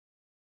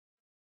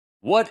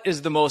What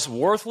is the most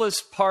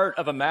worthless part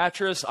of a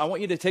mattress? I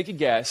want you to take a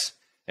guess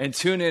and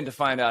tune in to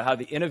find out how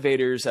the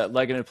innovators at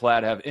Leggett and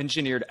Platt have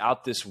engineered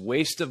out this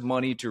waste of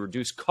money to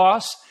reduce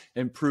costs,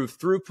 improve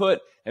throughput,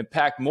 and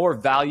pack more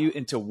value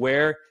into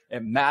where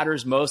it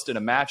matters most in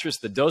a mattress.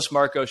 The Dos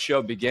Marcos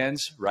show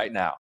begins right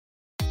now.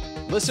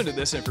 Listen to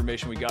this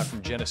information we got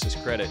from Genesis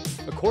Credit.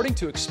 According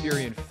to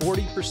Experian,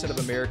 40% of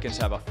Americans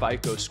have a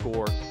FICO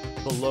score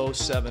below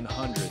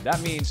 700.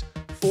 That means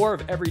 4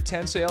 of every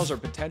 10 sales are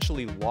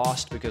potentially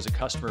lost because a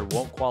customer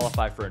won't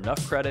qualify for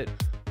enough credit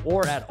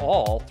or at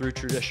all through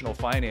traditional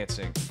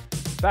financing.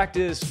 Fact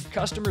is,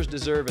 customers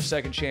deserve a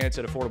second chance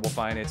at affordable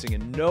financing,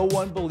 and no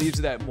one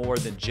believes that more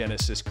than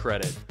Genesis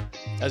Credit.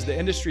 As the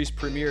industry's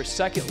premier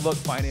second-look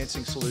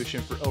financing solution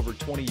for over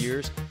 20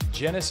 years,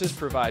 Genesis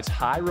provides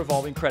high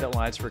revolving credit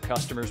lines for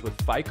customers with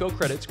FICO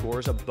credit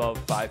scores above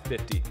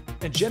 550.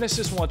 And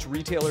Genesis wants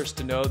retailers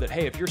to know that,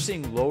 hey, if you're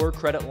seeing lower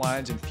credit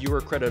lines and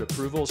fewer credit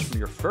approvals from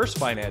your first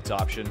finance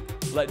option,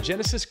 let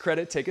Genesis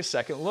Credit take a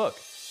second look.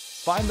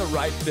 Find the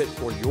right fit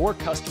for your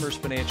customers'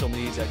 financial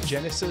needs at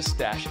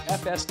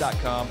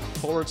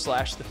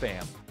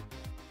genesis-fs.com/thefam.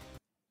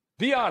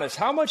 Be honest,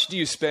 how much do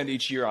you spend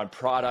each year on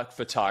product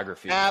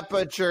photography?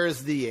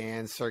 Aperture's the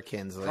answer,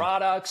 Kinsley.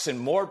 Products and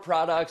more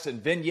products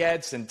and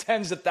vignettes and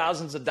tens of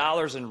thousands of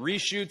dollars in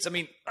reshoots. I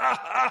mean,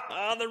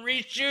 the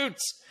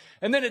reshoots.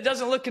 And then it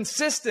doesn't look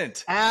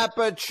consistent.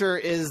 Aperture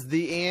is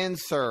the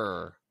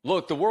answer.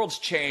 Look, the world's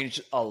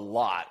changed a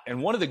lot.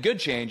 And one of the good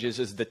changes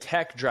is the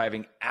tech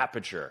driving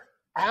Aperture.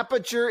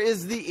 Aperture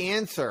is the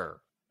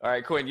answer. All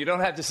right, Quinn, you don't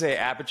have to say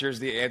Aperture is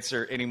the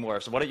answer anymore.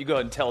 So why don't you go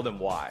ahead and tell them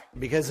why?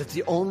 Because it's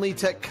the only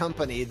tech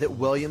company that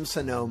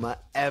Williams-Sonoma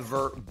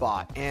ever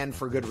bought. And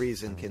for good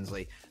reason,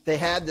 Kinsley. They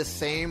had the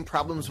same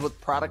problems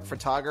with product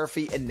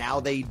photography, and now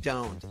they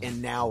don't.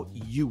 And now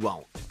you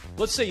won't.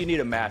 Let's say you need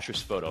a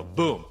mattress photo.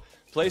 Boom.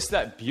 Place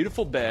that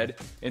beautiful bed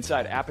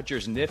inside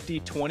Aperture's nifty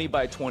 20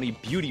 by 20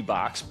 beauty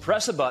box.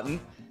 Press a button,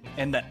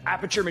 and the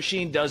Aperture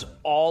machine does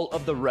all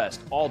of the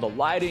rest. All the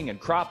lighting and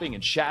cropping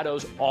and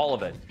shadows, all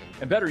of it.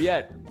 And better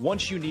yet,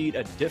 once you need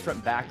a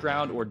different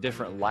background or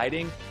different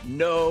lighting,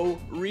 no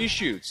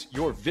reshoots.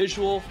 Your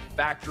visual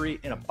factory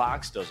in a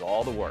box does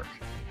all the work.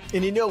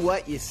 And you know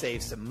what? You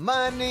save some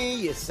money,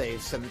 you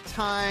save some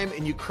time,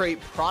 and you create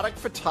product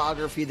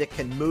photography that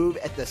can move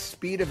at the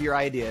speed of your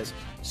ideas.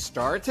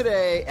 Start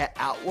today at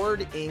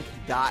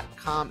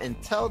outwardinc.com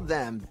and tell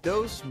them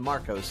Dos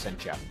Marcos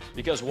sent you.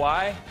 Because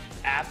why?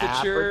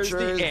 Aperture's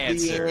the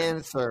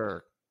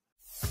answer.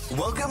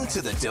 Welcome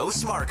to the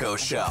Dos Marcos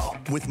Show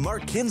with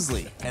Mark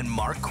Kinsley and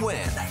Mark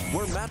Quinn,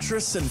 where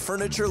mattress and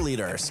furniture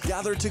leaders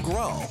gather to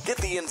grow, get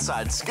the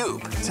inside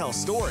scoop, tell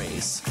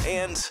stories,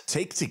 and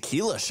take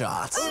tequila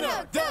shots.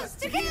 Uno, dos,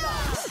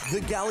 tequila!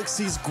 The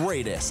galaxy's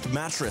greatest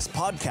mattress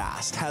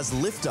podcast has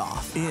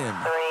liftoff in 3, 2,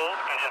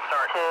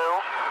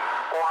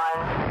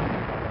 1.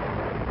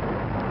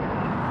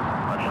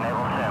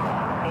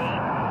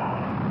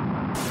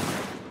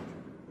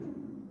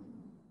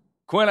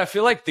 Quinn, I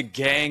feel like the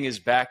gang is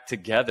back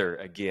together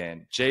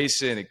again.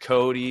 Jason and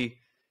Cody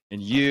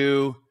and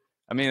you.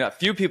 I mean, a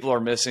few people are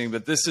missing,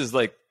 but this is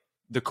like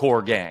the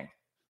core gang.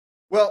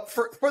 Well,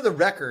 for the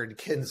record,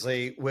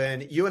 Kinsley,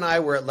 when you and I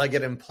were at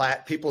Leggett and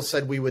Platt, people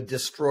said we would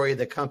destroy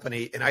the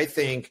company. And I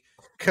think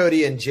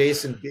Cody and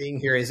Jason being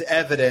here is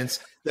evidence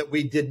that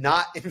we did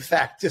not, in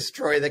fact,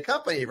 destroy the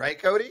company.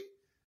 Right, Cody?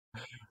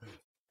 I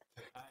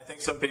think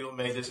some people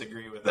may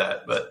disagree with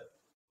that, but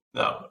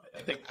no,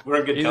 I think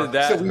we're a good Either company.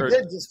 that So we or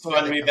did just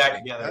fun to be back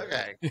together.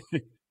 Okay.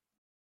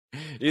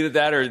 either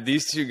that or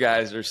these two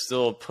guys are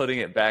still putting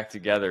it back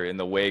together in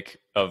the wake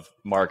of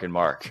Mark and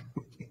Mark.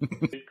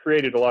 It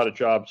created a lot of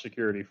job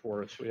security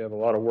for us. We have a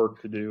lot of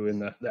work to do in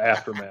the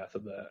aftermath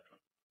of that.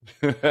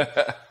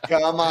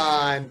 Come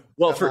on.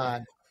 Well, Come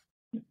on.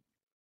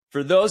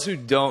 For those who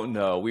don't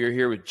know, we are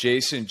here with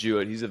Jason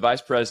Jewett. He's the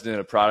Vice President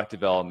of Product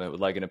Development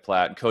with Leggett and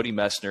Platt, and Cody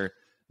Messner,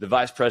 the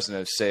Vice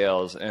President of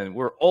Sales. And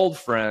we're old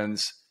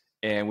friends,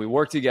 and we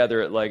worked together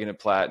at Leggett and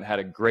Platt and had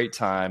a great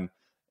time.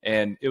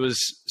 And it was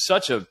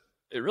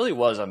it really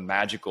was a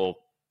magical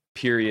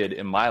period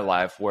in my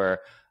life where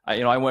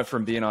I went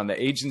from being on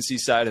the agency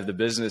side of the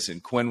business,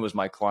 and Quinn was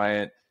my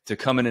client, to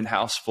coming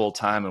in-house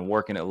full-time and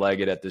working at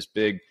Leggett at this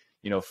big,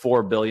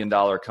 $4 billion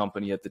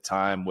company at the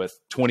time with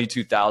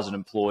 22,000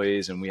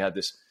 employees. And we had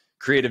this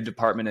creative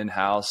department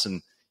in-house.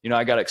 And,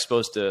 I got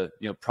exposed to,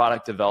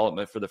 product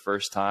development for the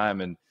first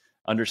time and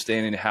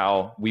understanding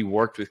how we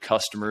worked with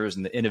customers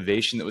and the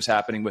innovation that was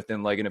happening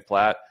within Leggett and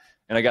Platt.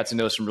 And I got to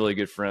know some really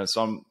good friends.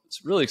 So I'm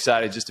really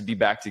excited just to be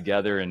back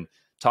together and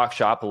talk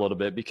shop a little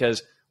bit,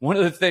 because one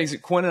of the things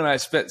that Quinn and I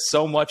spent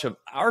so much of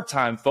our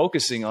time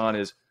focusing on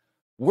is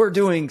we're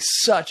doing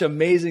such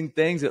amazing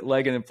things at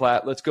Leggett and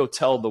Platt. Let's go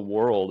tell the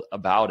world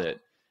about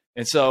it.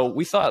 And so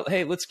we thought,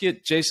 hey, let's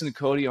get Jason and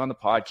Cody on the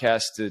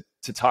podcast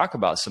to talk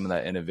about some of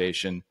that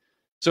innovation.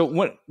 So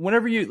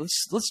whenever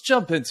let's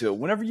jump into it.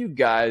 Whenever you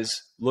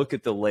guys look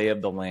at the lay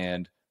of the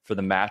land for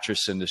the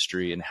mattress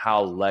industry and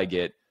how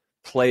Leggett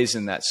plays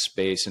in that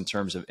space in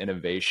terms of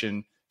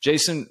innovation,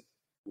 Jason,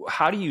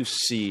 how do you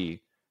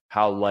see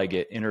how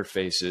Leggett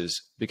interfaces,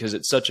 because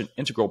it's such an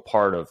integral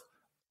part of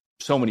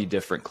so many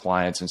different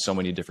clients and so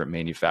many different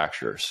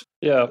manufacturers?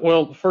 Yeah,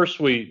 well, first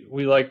we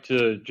like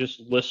to just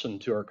listen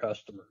to our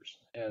customers,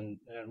 and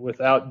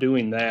without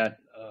doing that,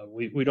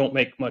 we don't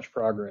make much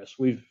progress.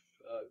 We've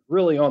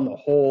really, on the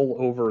whole,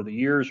 over the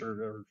years,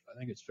 or I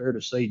think it's fair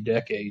to say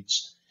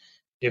decades,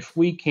 if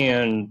we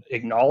can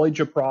acknowledge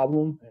a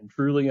problem and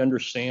truly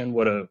understand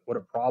what a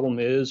problem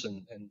is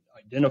and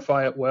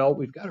identify it well,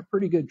 we've got a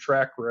pretty good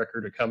track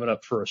record of coming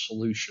up for a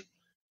solution.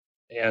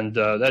 And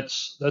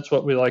that's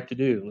what we like to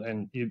do.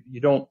 And you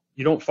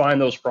don't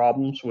find those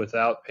problems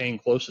without paying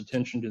close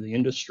attention to the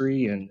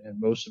industry and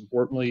most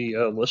importantly,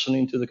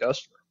 listening to the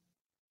customer.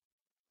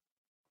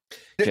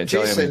 Can't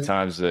tell you how many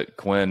times that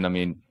Quinn, I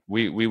mean,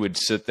 we would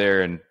sit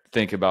there and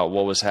think about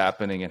what was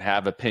happening and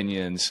have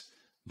opinions,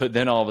 but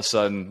then all of a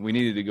sudden we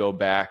needed to go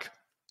back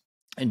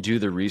and do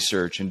the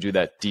research and do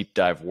that deep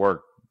dive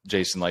work,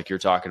 Jason, like you're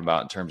talking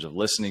about, in terms of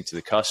listening to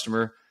the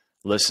customer,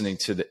 listening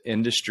to the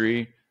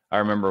industry. I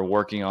remember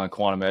working on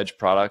Quantum Edge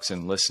products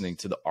and listening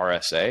to the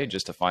RSA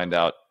just to find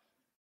out,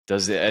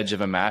 does the edge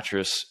of a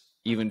mattress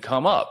even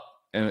come up?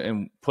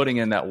 And putting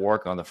in that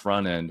work on the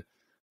front end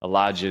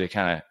allowed you to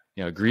kind of,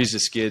 grease the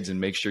skids and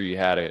make sure you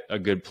had a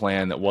good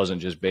plan that wasn't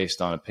just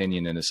based on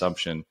opinion and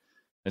assumption.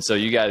 And so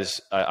you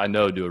guys, I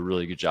know, do a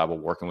really good job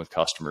of working with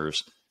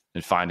customers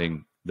and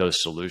finding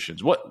those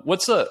solutions.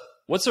 What's a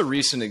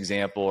recent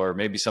example, or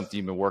maybe something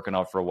you've been working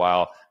on for a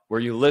while, where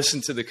you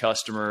listen to the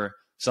customer,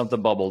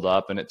 something bubbled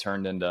up and it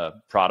turned into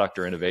product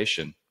or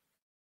innovation?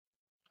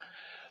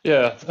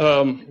 Yeah.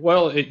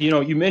 Well,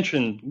 you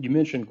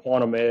mentioned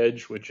Quantum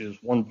Edge, which is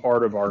one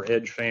part of our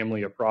Edge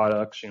family of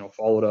products,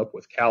 followed up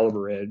with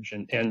Caliber Edge.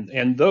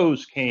 And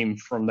those came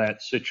from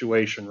that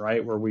situation,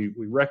 right, where we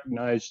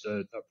recognized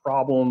a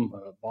problem,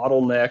 a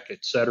bottleneck, et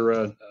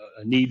cetera,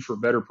 a need for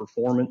better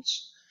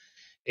performance.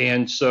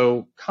 And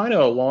so kind of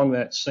along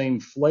that same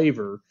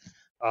flavor,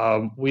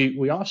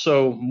 we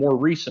also more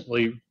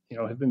recently,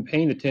 have been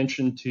paying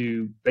attention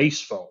to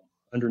base foam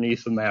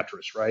underneath the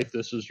mattress, right?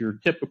 This is your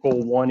typical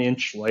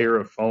 1-inch layer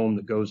of foam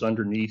that goes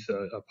underneath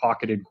a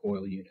pocketed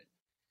coil unit.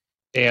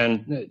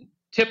 And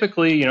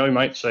typically, you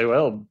might say,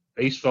 well,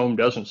 base foam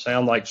doesn't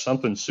sound like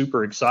something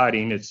super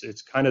exciting.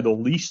 It's kind of the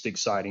least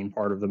exciting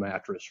part of the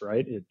mattress,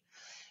 right?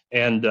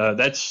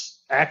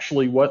 That's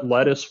actually what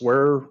led us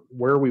where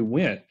we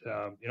went.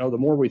 The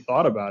more we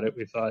thought about it,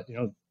 we thought,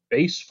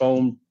 base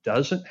foam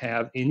doesn't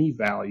have any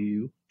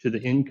value to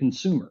the end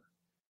consumer.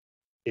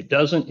 It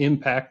doesn't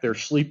impact their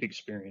sleep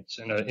experience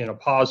in a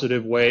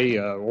positive way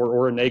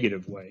or a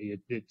negative way.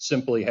 It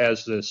simply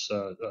has this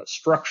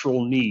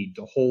structural need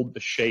to hold the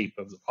shape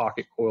of the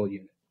pocket coil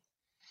unit.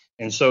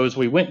 And so as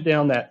we went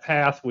down that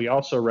path, we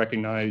also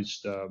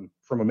recognized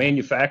from a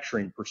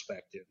manufacturing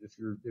perspective,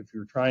 if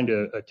you're trying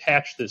to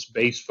attach this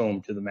base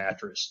foam to the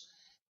mattress,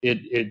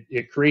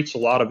 it creates a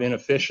lot of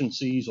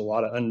inefficiencies, a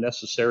lot of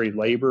unnecessary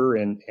labor,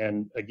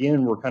 and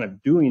again, we're kind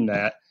of doing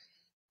that,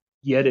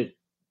 yet it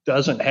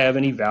doesn't have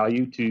any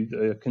value to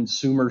the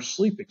consumer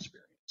sleep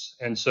experience.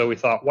 And so we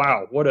thought,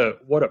 wow, what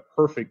a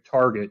perfect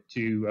target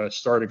to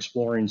start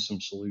exploring some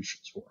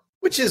solutions for.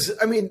 Which is,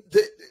 I mean,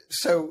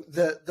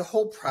 the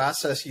whole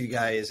process, you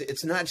guys,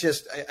 it's not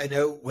just, I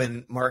know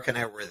when Mark and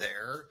I were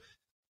there,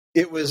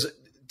 it was,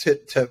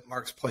 to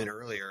Mark's point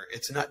earlier,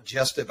 it's not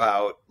just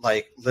about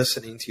like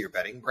listening to your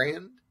bedding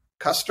brand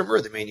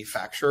customer, the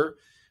manufacturer,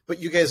 but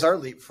you guys are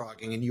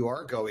leapfrogging and you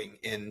are going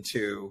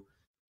into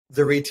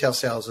the retail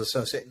sales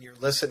associate and you're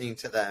listening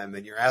to them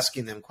and you're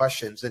asking them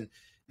questions. And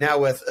now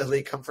with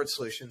Elite Comfort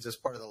Solutions as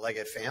part of the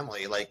Leggett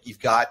family, like you've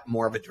got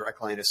more of a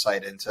direct line of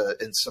sight into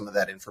some of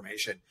that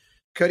information.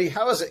 Cody,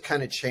 how has it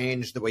kind of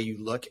changed the way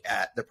you look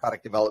at the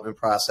product development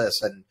process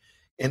and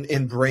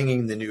in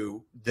bringing the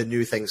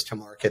new things to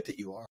market that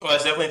you are? Well, I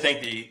definitely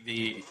think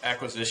the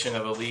acquisition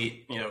of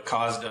Elite,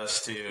 caused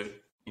us to,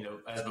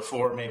 as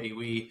before, maybe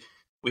we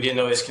didn't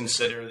always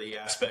consider the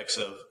aspects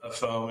of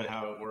foam and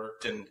how it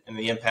worked and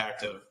the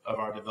impact of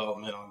our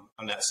development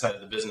on that side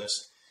of the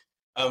business.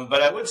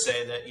 But I would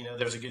say that,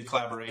 there's a good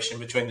collaboration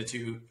between the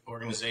two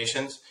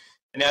organizations.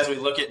 And as we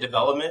look at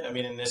development, I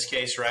mean, in this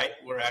case, right,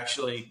 we're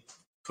actually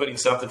putting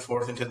something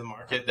forth into the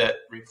market that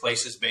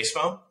replaces base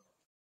foam.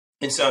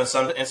 And so in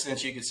some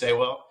instance, you could say,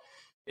 well,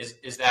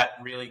 is that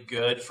really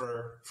good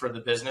for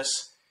the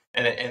business?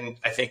 And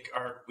I think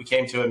we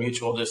came to a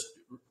mutual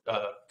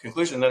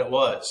conclusion that it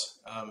was.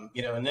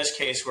 In this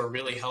case, we're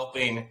really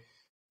helping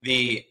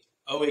the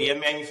OEM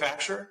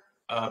manufacturer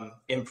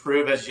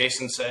improve, as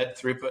Jason said,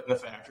 throughput in the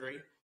factory.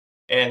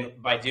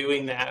 And by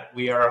doing that,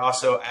 we are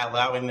also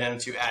allowing them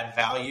to add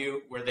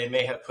value where they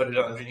may have put it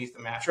underneath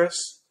the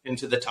mattress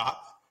into the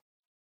top.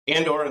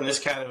 And or in this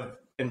kind of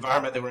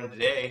environment that we're in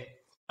today,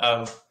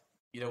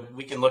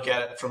 we can look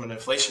at it from an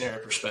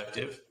inflationary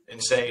perspective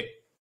and say,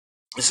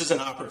 this is an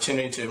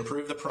opportunity to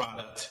improve the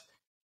product,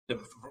 the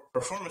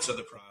performance of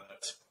the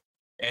product,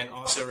 and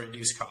also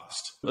reduce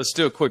cost. Let's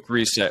do a quick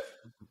reset.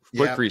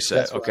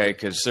 Okay,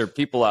 because there are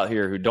people out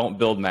here who don't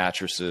build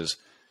mattresses,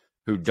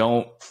 who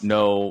don't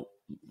know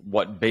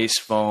what base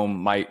foam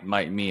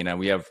might mean. And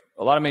we have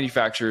a lot of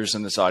manufacturers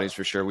in this audience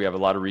for sure. We have a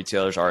lot of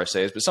retailers,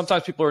 RSAs, but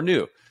sometimes people are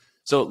new.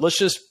 So let's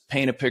just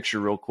paint a picture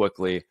real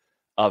quickly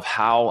of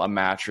how a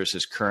mattress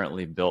is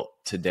currently built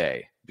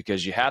today,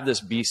 because you have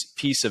this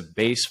piece of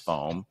base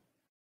foam,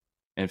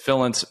 and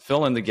fill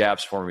in the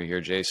gaps for me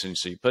here, Jason.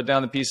 So you put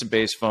down the piece of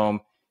base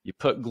foam, you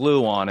put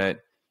glue on it,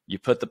 you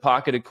put the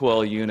pocketed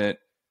coil unit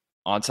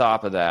on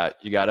top of that,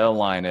 you got to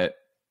align it.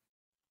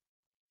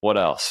 What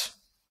else?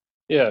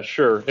 Yeah,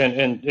 sure.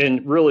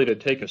 And really, to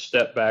take a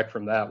step back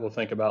from that, we'll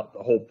think about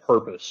the whole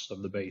purpose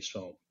of the base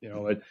foam. You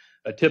know,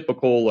 a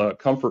typical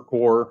comfort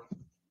core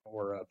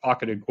or a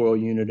pocketed coil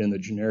unit in the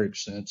generic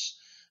sense,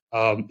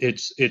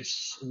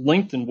 it's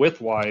length and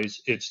width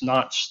wise, it's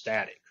not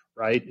static,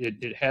 right?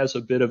 It has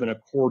a bit of an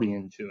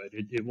accordion to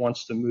it. It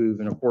wants to move,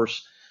 and of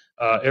course,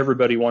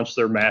 everybody wants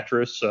their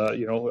mattress,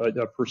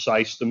 a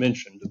precise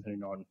dimension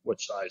depending on what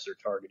size they're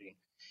targeting.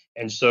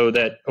 And so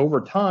that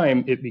over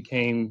time, it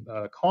became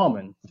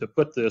common to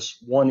put this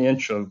 1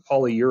 inch of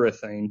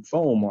polyurethane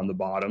foam on the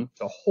bottom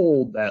to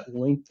hold that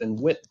length and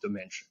width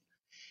dimension.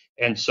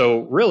 And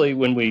so really,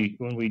 when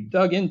we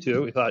dug into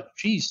it, we thought,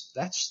 geez,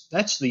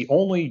 that's the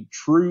only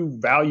true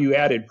value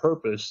added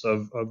purpose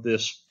of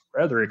this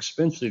rather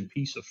expensive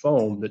piece of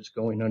foam that's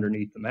going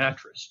underneath the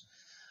mattress.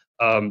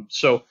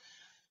 So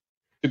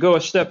to go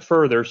a step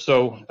further,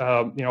 so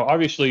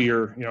obviously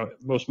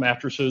most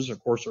mattresses, of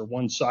course, are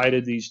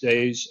one-sided these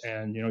days,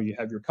 and you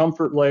have your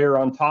comfort layer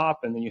on top,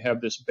 and then you have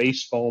this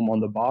base foam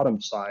on the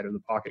bottom side of the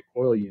pocket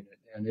coil unit,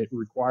 and it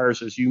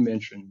requires, as you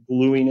mentioned,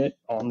 gluing it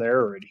on there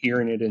or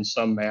adhering it in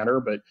some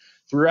manner. But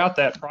throughout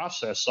that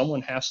process,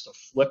 someone has to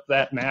flip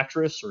that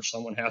mattress, or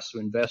someone has to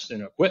invest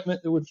in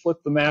equipment that would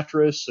flip the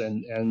mattress,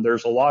 and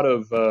there's a lot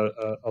of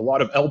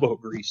elbow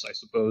grease, I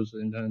suppose,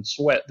 and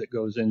sweat that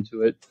goes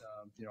into it.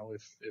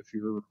 If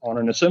you're on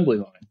an assembly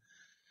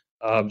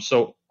line.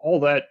 So all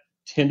that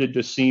tended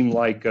to seem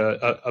like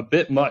a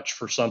bit much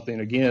for something,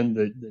 again,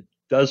 that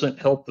doesn't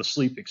help the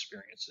sleep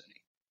experience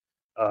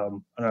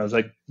any. Does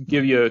that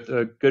give you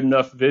a good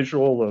enough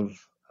visual of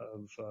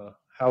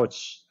how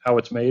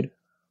it's made?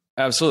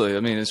 Absolutely. I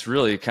mean, it's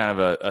really kind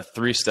of a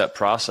three-step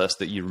process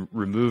that you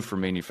remove from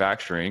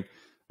manufacturing: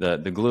 the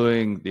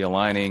gluing, the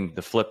aligning,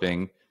 the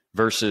flipping,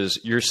 versus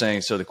you're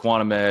saying, so the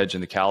Quantum Edge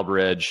and the Caliber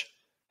Edge,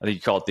 I think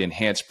you call it the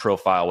enhanced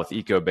profile with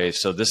EcoBase.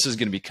 So this is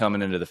going to be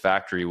coming into the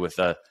factory with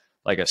a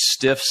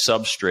stiff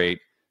substrate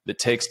that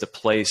takes the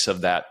place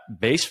of that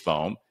base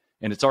foam,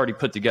 and it's already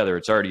put together,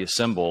 it's already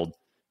assembled.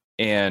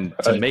 And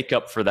to make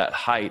up for that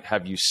height,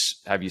 have you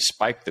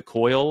spiked the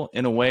coil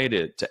in a way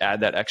to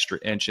add that extra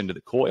inch into the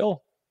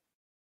coil?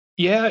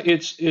 Yeah,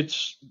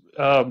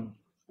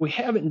 we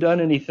haven't done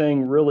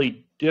anything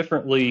really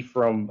differently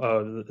from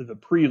the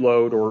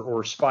preload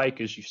or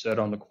spike, as you said,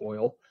 on the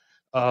coil.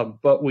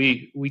 But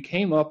we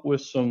came up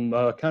with some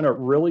kind of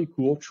really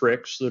cool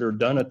tricks that are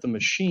done at the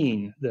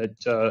machine that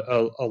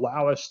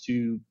allow us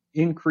to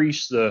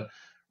increase the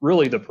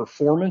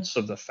performance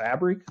of the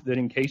fabric that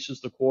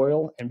encases the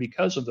coil. And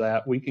because of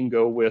that, we can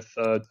go with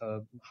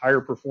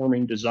higher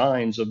performing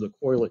designs of the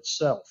coil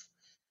itself.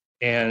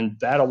 And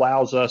that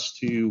allows us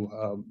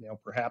to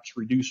perhaps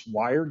reduce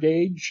wire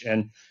gauge.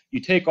 And you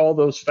take all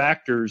those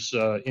factors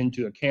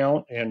into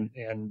account,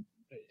 and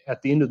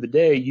at the end of the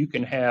day, you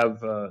can have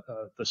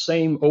the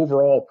same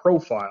overall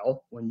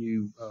profile when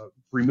you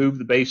remove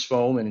the base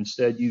foam and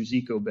instead use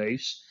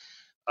EcoBase,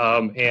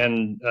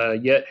 and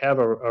yet have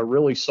a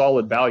really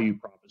solid value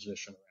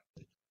proposition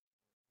around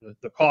it.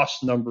 The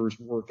cost numbers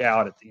work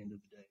out at the end of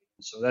the day.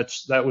 So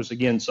that was,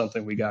 again,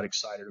 something we got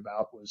excited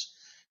about was,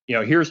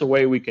 here's a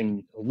way we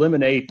can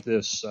eliminate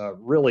this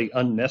really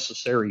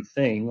unnecessary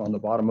thing on the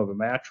bottom of a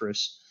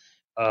mattress,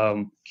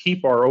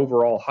 keep our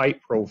overall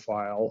height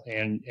profile,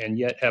 and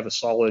yet have a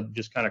solid,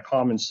 just kind of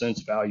common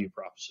sense value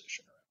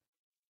proposition.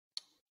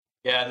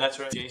 Yeah, and that's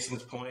right.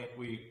 Jason's point,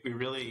 we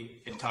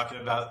really, in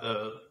talking about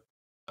the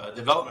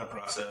development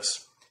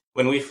process,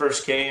 when we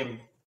first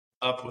came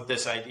up with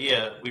this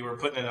idea, we were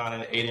putting it on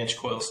an 8-inch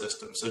coil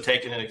system. So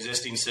taking an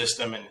existing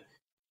system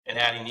and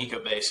adding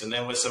EcoBase. And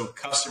then with some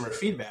customer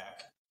feedback,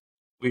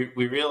 we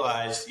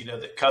realized,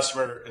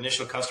 the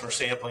initial customer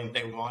sampling,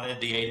 they wanted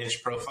the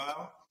 8-inch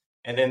profile.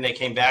 And then they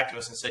came back to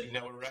us and said,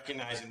 we're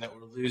recognizing that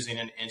we're losing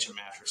an inch of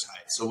mattress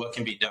height. So what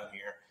can be done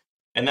here?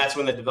 And that's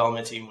when the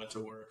development team went to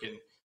work, and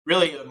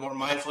really a more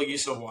mindful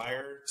use of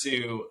wire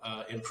to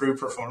improve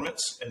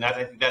performance. And I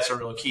think that's a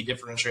real key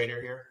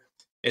differentiator here,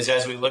 is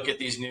as we look at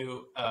these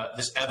new,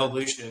 this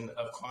evolution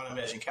of Quantum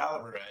Edge and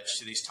Caliber Edge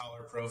to these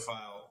taller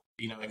profile,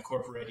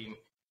 incorporating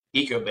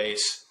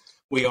EcoBase,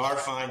 we are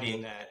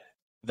finding that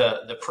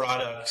the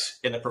products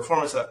and the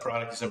performance of that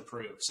product is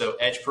improved. So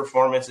edge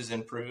performance is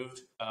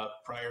improved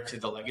prior to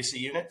the legacy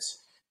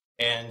units.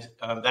 And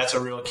that's a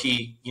real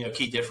key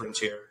difference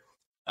here.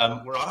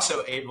 We're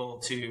also able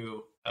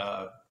to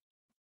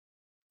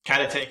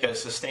kind of take a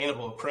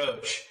sustainable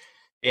approach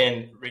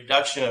in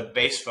reduction of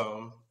base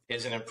foam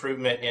is an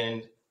improvement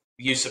in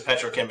use of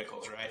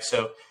petrochemicals, right?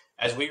 So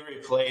as we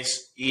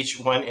replace each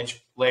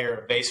 1-inch layer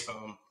of base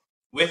foam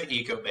with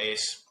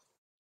EcoBase,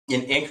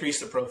 and increase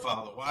the profile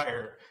of the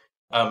wire,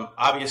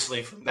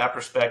 obviously from that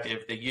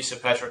perspective, the use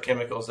of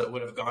petrochemicals that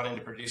would have gone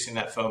into producing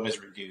that foam is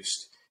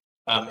reduced.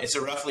 It's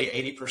a roughly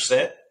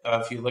 80%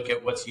 if you look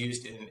at what's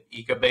used in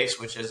EcoBase,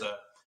 which is a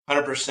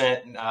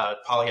 100%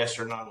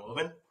 polyester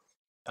nonwoven,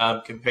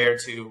 compared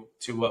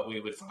to what we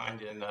would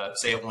find in,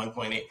 say, a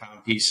 1.8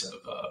 pound piece of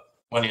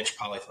 1-inch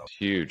polyfoam.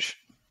 Huge.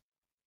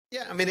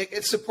 Yeah, I mean,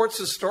 it supports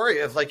the story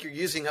of like you're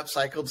using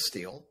upcycled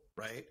steel,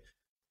 right?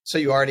 So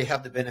you already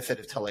have the benefit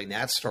of telling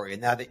that story.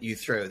 And now that you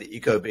throw the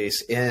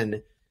EcoBase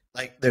in,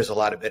 like there's a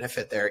lot of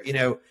benefit there. You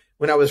know,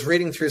 when I was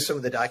reading through some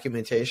of the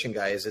documentation,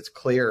 guys, it's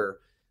clear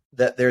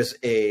that there's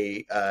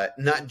a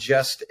not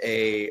just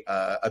a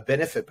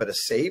benefit, but a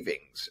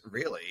savings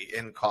really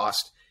in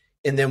cost.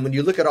 And then when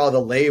you look at all the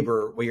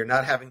labor where you're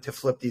not having to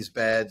flip these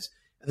beds,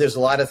 and there's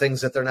a lot of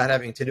things that they're not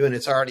having to do, and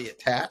it's already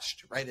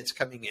attached, right? It's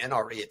coming in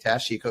already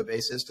attached,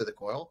 EcoBases to the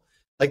coil.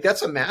 Like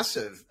that's a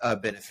massive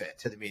benefit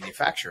to the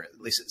manufacturer.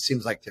 At least it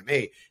seems like to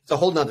me. It's a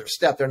whole nother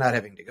step they're not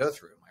having to go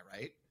through. Am I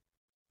right?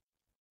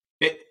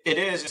 It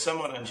is.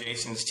 Someone on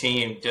Jason's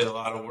team did a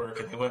lot of work,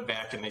 and they went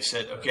back and they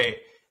said, okay,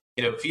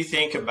 you know, if you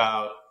think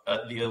about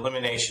the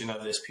elimination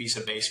of this piece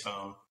of base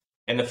foam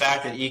and the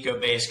fact that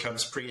EcoBase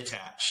comes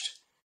pre-attached,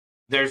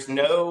 there's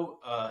no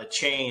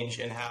change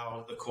in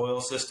how the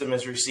coil system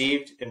is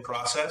received and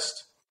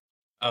processed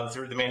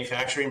through the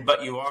manufacturing,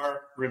 but you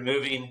are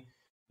removing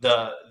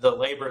the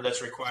labor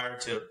that's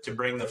required to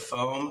bring the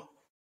foam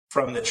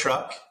from the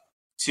truck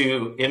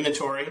to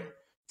inventory,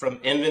 from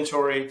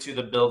inventory to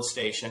the build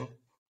station.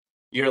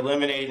 You're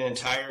eliminating an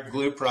entire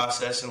glue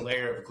process and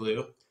layer of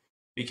glue,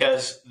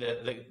 because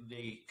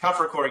the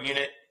comfort core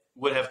unit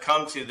would have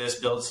come to this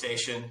build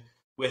station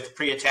with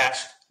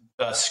pre-attached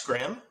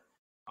scrim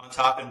on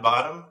top and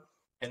bottom.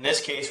 In this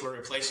case, we're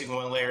replacing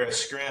one layer of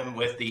scrim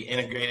with the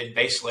integrated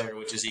base layer,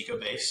 which is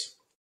EcoBase.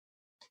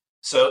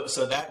 So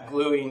that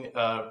gluing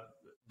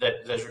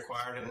that's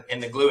required,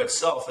 and the glue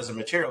itself as a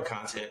material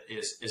content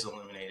is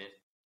eliminated.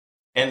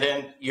 And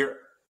then you're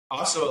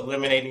also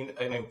eliminating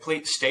a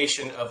complete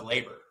station of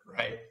labor,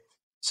 right?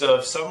 So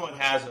if someone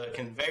has a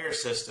conveyor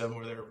system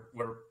where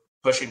we're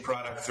pushing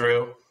product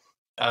through,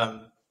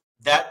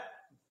 that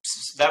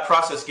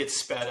process gets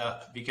sped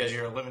up because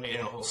you're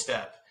eliminating a whole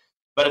step.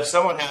 But if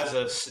someone has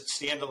a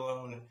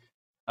standalone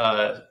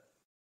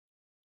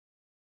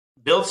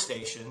build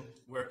station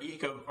where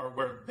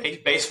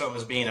base foam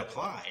is being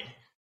applied,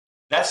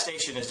 that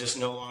station is just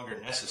no longer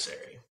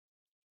necessary.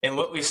 And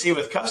what we see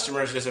with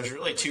customers is there's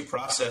really two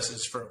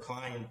processes for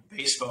applying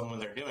base foam when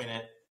they're doing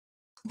it.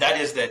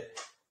 That is that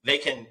they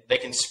can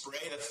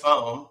spray the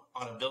foam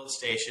on a build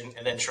station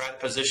and then try to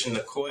position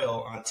the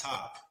coil on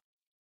top,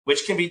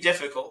 which can be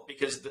difficult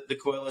because the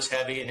coil is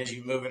heavy, and as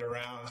you move it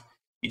around,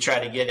 you try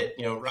to get it,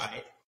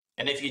 right.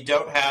 And if you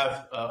don't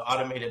have an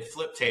automated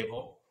flip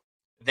table,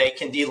 they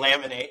can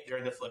delaminate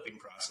during the flipping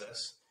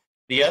process.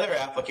 The other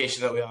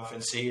application that we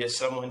often see is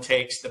someone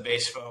takes the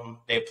base foam,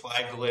 they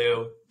apply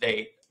glue,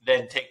 they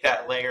then take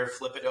that layer,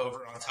 flip it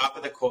over on top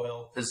of the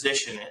coil,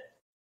 position it,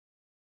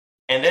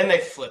 and then they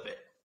flip it.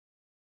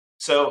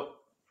 So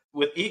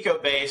with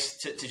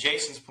EcoBase, to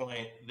Jason's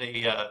point,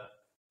 the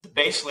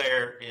base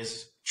layer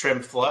is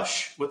trimmed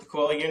flush with the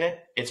coil unit.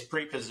 It's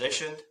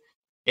pre-positioned.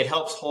 It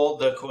helps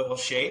hold the coil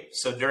shape.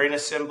 So during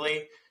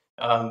assembly,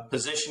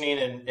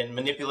 positioning and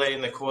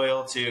manipulating the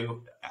coil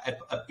to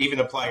even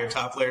apply your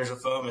top layers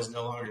of foam is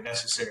no longer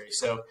necessary.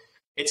 So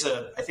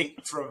I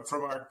think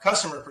from our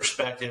customer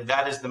perspective,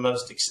 that is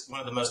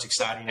one of the most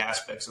exciting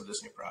aspects of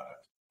this new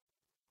product.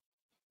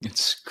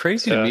 It's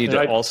crazy to me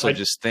to also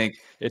just think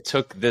it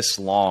took this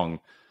long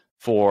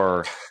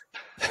for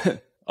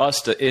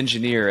us to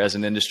engineer as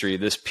an industry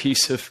this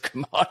piece of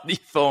commodity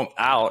foam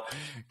out.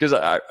 Because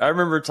I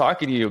remember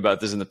talking to you about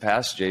this in the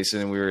past,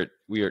 Jason, and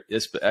we were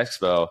at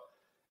Expo,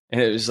 and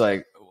it was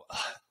like,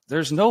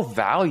 there's no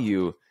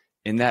value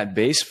in that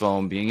base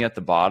foam being at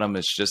the bottom.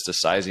 It's just a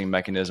sizing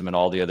mechanism and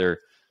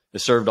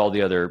it served all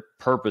the other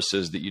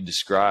purposes that you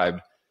described.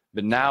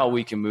 But now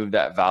we can move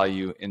that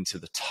value into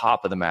the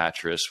top of the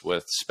mattress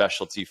with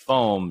specialty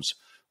foams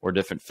or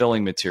different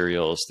filling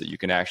materials that you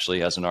can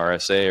actually, as an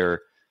RSA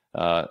or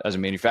as a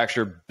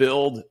manufacturer,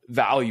 build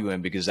value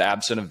in, because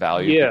absent of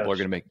value, people are going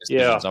to make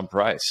decisions on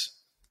price.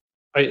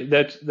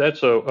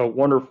 That's a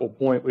wonderful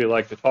point we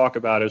like to talk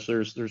about. Is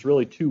there's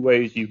really two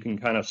ways you can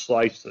kind of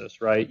slice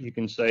this, right? You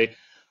can say,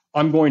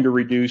 I'm going to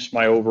reduce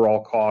my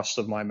overall cost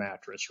of my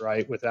mattress,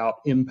 right, without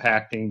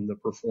impacting the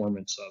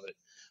performance of it.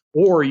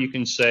 Or you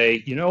can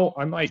say,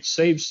 I might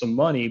save some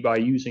money by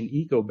using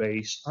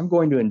EcoBase. I'm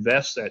going to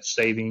invest that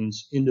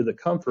savings into the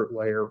comfort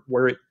layer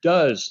where it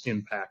does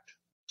impact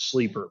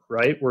sleeper,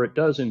 right? Where it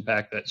does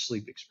impact that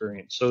sleep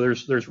experience. So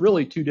there's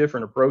really two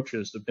different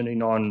approaches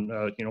depending on,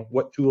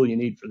 what tool you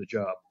need for the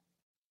job.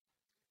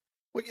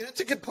 Well,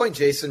 that's a good point,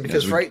 Jason,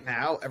 because right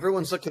now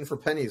everyone's looking for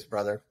pennies,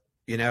 brother.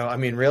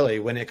 Really,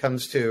 when it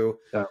comes to,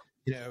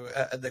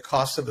 the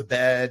cost of a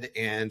bed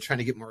and trying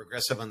to get more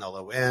aggressive on the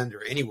low end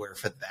or anywhere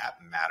for that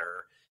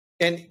matter.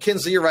 And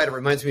Kinsley, you're right. It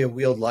reminds me of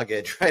wheeled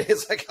luggage, right?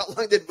 It's like,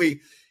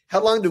 how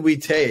how long did we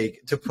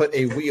take to put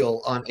a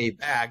wheel on a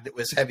bag that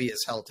was heavy as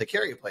hell to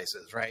carry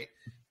places, right?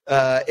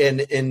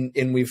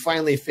 And we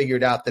finally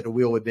figured out that a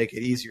wheel would make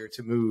it easier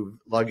to move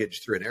luggage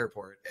through an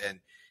airport.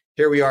 And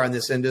here we are in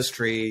this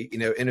industry,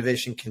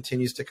 innovation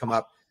continues to come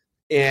up.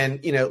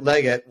 And,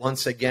 Leggett,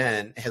 once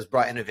again, has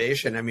brought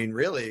innovation. I mean,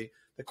 really,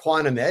 the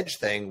quantum edge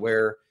thing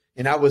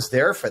and I was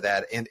there for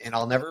that. And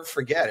I'll never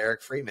forget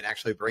Eric Freeman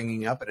actually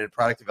bringing up in a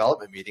product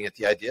development meeting at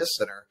the Idea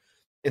Center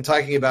and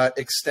talking about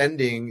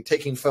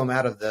taking foam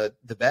out of the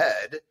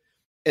bed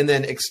and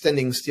then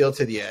extending steel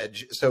to the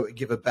edge so it would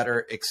give a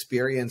better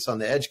experience on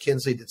the edge.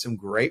 Kinsley did some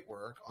great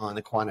work on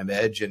the quantum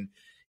edge and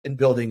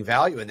building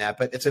value in that.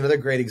 But it's another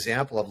great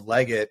example of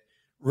Leggett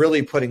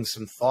really putting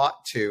some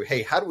thought to,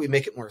 hey, how do we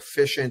make it more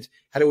efficient?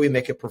 How do we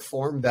make it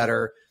perform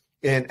better?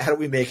 And how do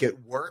we make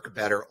it work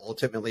better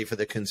ultimately for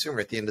the consumer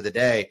at the end of the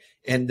day?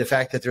 And the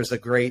fact that there's a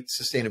great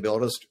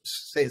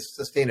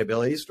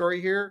sustainability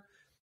story here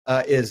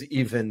is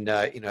even,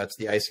 it's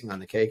the icing on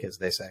the cake, as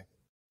they say.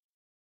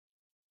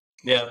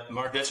 Yeah,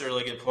 Mark, that's a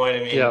really good point. I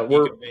mean,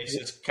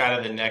 EcoBase is kind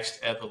of the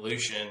next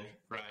evolution,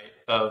 right,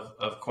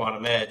 of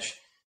Quantum Edge.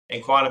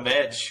 And Quantum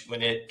Edge,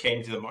 when it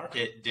came to the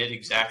market, did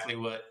exactly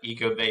what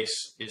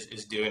EcoBase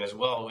is doing as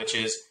well, which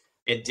is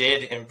it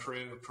did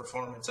improve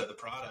performance of the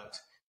product,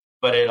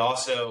 but it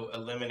also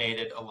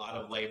eliminated a lot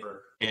of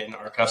labor in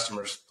our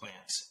customers'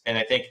 plants. And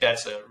I think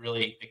that's a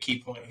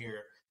key point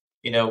here.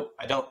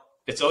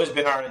 It's always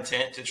been our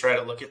intent to try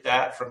to look at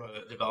that from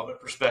a development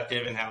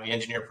perspective and how we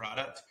engineer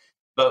product.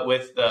 But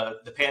with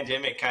the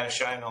pandemic kind of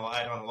shining a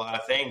light on a lot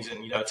of things,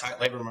 and a tight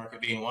labor market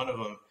being one of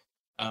them,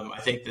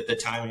 I think that the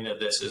timing of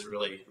this is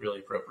really, really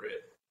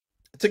appropriate.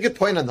 It's a good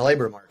point on the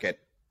labor market,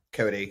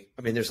 Cody.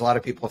 I mean, there's a lot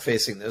of people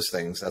facing those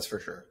things, that's for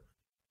sure.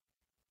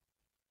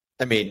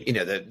 I mean,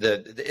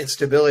 the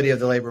instability of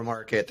the labor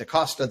market, the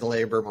cost of the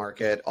labor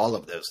market, all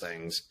of those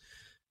things.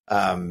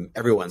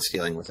 Everyone's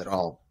dealing with it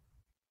all.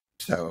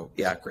 So,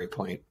 yeah, great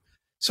point.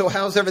 So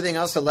how's everything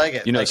else at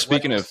Leggett?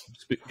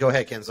 Go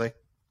ahead, Kinsley.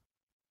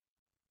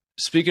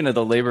 Speaking of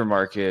the labor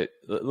market,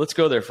 let's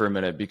go there for a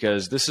minute,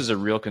 because this is a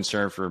real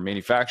concern for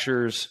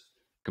manufacturers,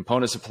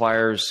 component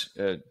suppliers,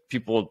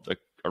 people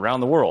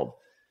around the world.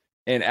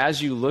 And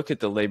as you look at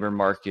the labor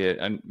market,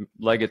 and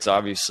Leggett's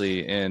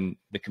obviously in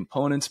the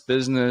components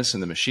business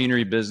and the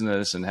machinery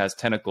business and has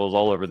tentacles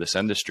all over this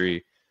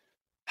industry,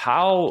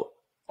 how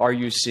are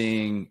you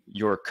seeing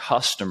your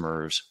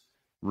customers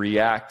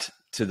react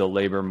to the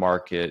labor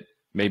market,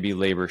 maybe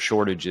labor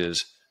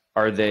shortages?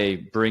 Are they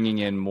bringing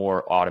in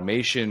more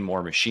automation,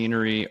 more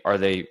machinery? Are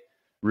they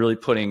really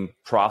putting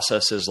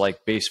processes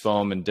like base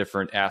foam and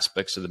different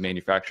aspects of the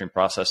manufacturing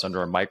process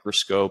under a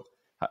microscope?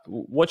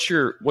 What's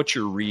your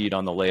read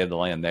on the lay of the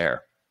land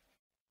there?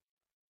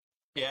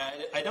 Yeah,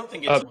 I don't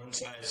think it's one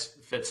size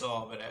fits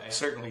all, but I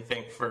certainly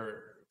think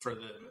for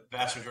the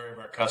vast majority of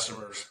our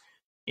customers,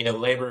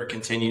 labor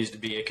continues to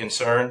be a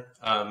concern,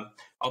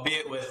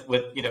 albeit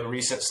with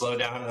recent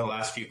slowdown in the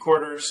last few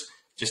quarters.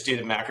 Just due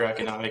to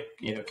macroeconomic,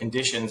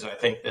 conditions, I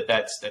think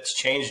that's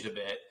changed a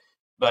bit.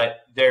 But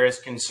there is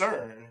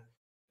concern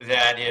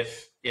that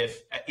if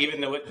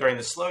even though during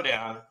the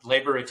slowdown,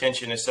 labor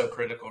retention is so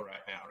critical right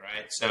now,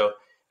 right? So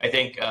I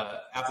think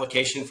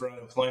application for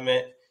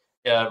unemployment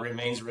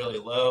remains really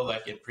low,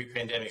 like in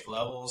pre-pandemic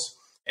levels.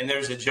 And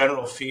there's a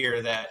general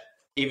fear that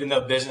even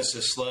though business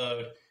has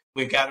slowed,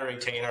 we've got to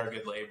retain our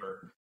good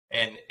labor.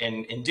 And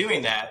in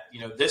doing that,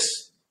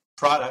 this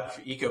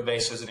product,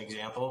 EcoBase as an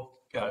example,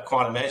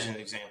 Quantum Edge, an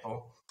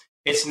example,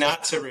 it's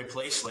not to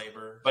replace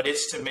labor, but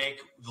it's to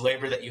make the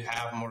labor that you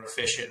have more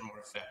efficient and more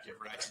effective,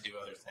 right? To do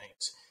other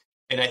things.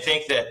 And I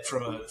think that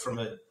from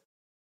a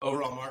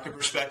overall market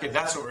perspective,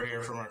 that's what we're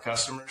hearing from our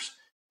customers.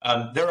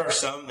 There are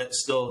some that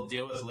still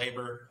deal with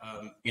labor,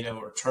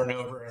 or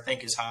turnover, I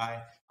think, is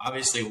high.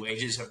 Obviously,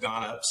 wages have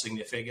gone up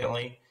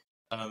significantly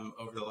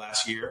over the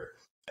last year.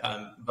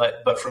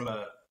 But from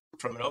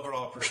an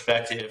overall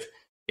perspective,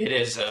 it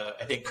is,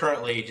 I think,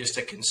 currently just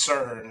a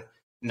concern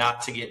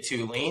not to get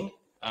too lean,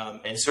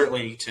 and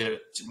certainly to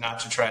not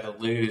to try to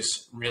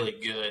lose really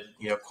good,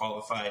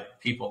 qualified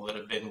people that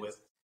have been with,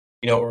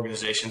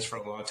 organizations for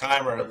a long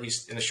time, or at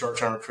least in the short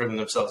term, proven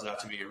themselves out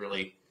to be a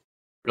really,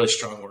 really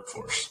strong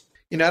workforce.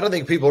 I don't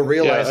think people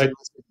realize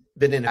it's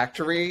been in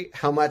factory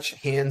how much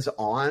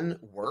hands-on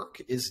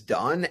work is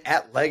done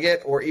at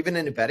Leggett or even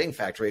in a bedding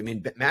factory. I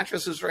mean,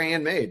 mattresses are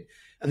handmade,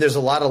 and there's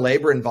a lot of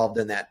labor involved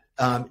in that.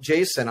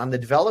 Jason, on the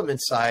development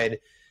side,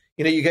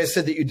 you guys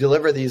said that you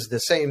deliver these the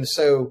same.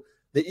 So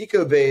the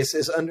EcoBase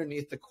is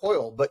underneath the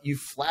coil, but you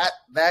flat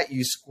that,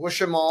 you squish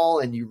them all,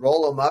 and you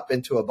roll them up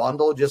into a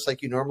bundle just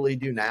like you normally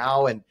do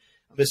now. And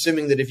I'm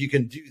assuming that if you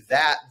can do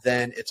that,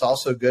 then it's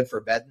also good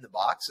for bed in the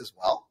box as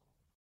well.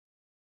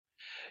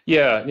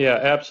 Yeah,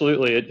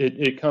 absolutely.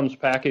 It comes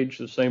packaged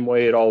the same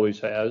way it always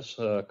has,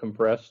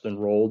 compressed and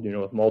rolled,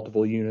 with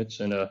multiple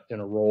units in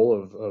a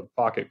roll of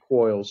pocket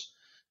coils.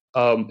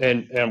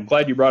 And I'm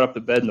glad you brought up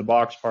the bed in the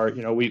box part.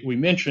 We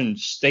mentioned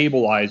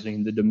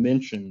stabilizing the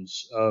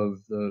dimensions of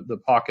the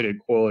pocketed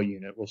coil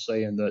unit, we'll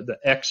say in the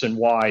X and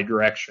Y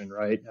direction,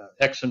 right?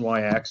 X and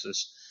Y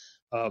axis.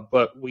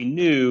 But we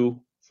knew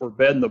for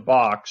bed in the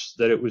box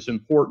that it was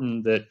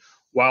important that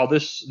while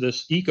this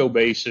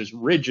EcoBase is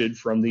rigid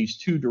from these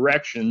two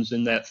directions,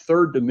 in that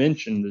third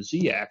dimension, the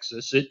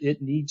Z-axis,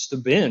 it needs to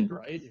bend,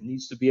 right? It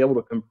needs to be able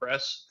to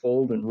compress,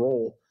 fold, and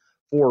roll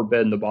for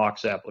bed in the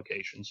box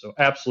application. So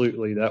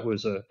absolutely, that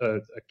was a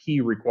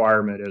key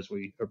requirement as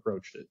we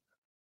approached it.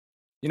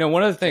 You know,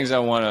 one of the things I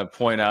want to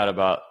point out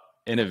about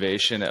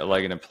innovation at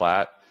Leggett and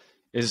Platt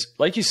is,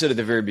 like you said at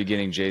the very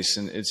beginning,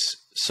 Jason,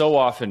 it's so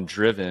often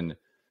driven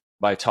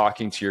by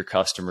talking to your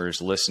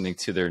customers, listening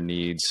to their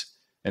needs,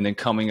 and then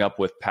coming up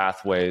with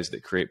pathways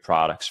that create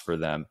products for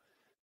them.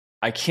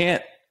 I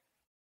can't,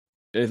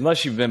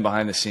 unless you've been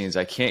behind the scenes,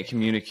 I can't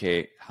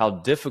communicate how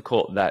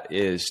difficult that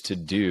is to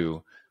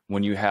do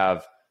when you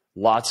have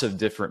lots of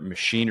different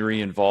machinery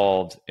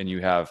involved and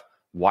you have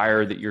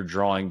wire that you're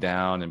drawing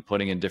down and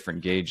putting in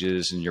different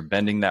gauges, and you're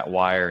bending that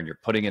wire and you're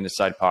putting in the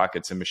side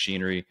pockets of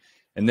machinery.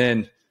 And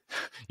then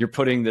you're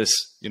putting this,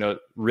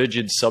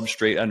 rigid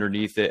substrate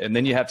underneath it. And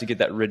then you have to get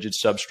that rigid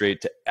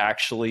substrate to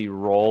actually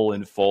roll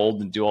and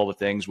fold and do all the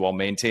things while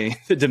maintaining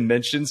the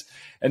dimensions.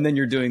 And then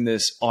you're doing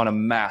this on a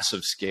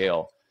massive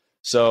scale.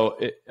 So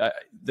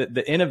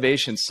the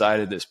innovation side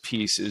of this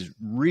piece is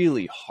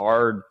really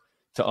hard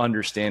to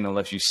understand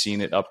unless you've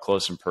seen it up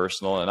close and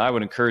personal. And I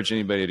would encourage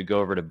anybody to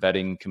go over to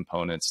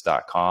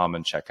beddingcomponents.com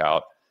and check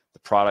out the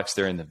products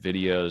there in the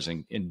videos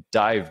and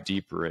dive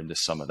deeper into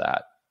some of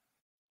that.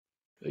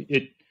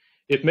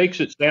 It makes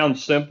it sound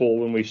simple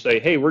when we say,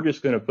 hey, we're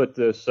just going to put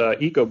this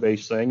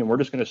EcoBase thing and we're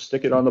just going to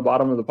stick it on the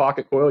bottom of the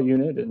pocket coil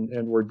unit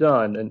and we're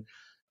done. And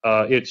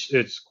it's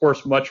of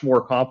course much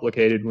more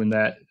complicated than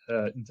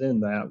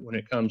that when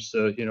it comes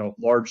to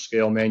large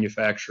scale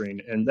manufacturing.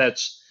 And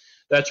that's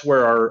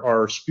where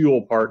our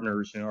Spuel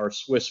partners, our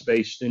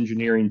Swiss-based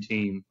engineering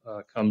team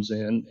comes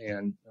in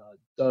and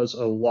does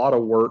a lot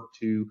of work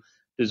to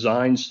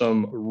design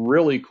some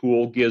really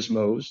cool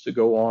gizmos to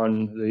go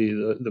on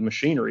the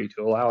machinery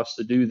to allow us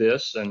to do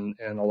this and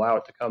allow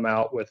it to come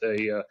out with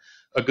a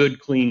good,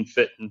 clean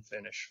fit and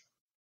finish.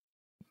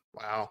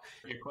 Wow.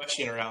 Your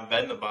question around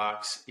bed in the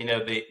box,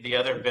 the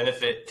other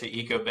benefit to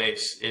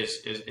EcoBase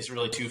is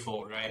really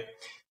twofold, right?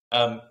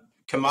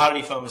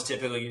 Commodity foam is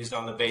typically used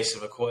on the base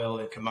of a coil,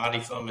 and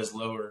commodity foam is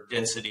lower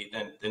density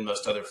than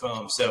most other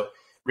foam. So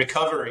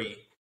recovery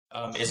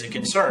is a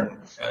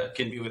concern,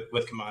 can be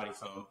with commodity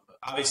foam.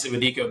 Obviously, with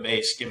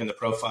EcoBase, given the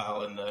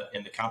profile and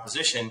the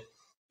composition,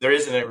 there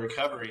isn't a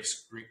recovery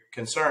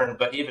concern.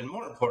 But even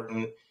more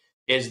important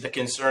is the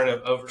concern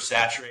of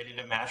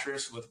oversaturating a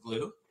mattress with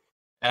glue.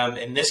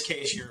 In this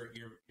case,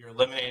 you're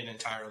eliminating an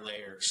entire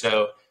layer.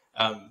 So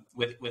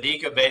with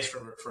EcoBase,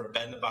 for a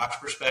bed in the box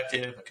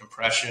perspective, a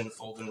compression,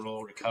 fold and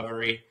roll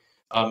recovery,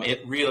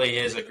 it really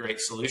is a great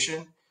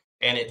solution,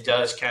 and it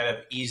does kind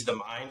of ease the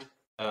mind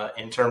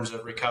in terms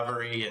of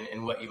recovery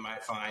and what you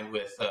might find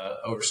with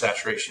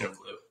oversaturation of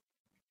glue.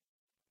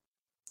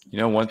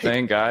 One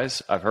thing,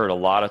 guys, I've heard a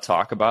lot of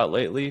talk about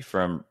lately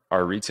from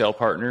our retail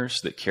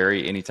partners that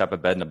carry any type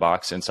of bed in a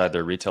box inside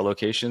their retail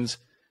locations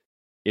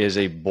is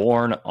a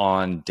born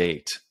on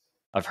date.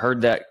 I've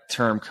heard that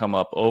term come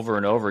up over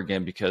and over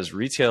again because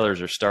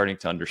retailers are starting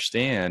to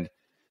understand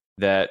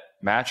that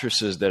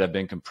mattresses that have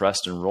been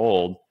compressed and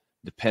rolled,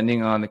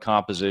 depending on the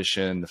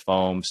composition, the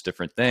foams,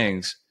 different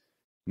things,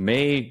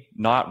 may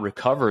not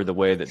recover the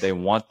way that they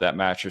want that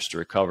mattress to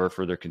recover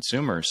for their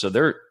consumers. So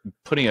they're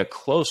putting a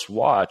close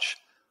watch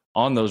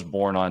on those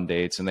born on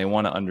dates, and they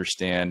want to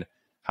understand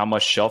how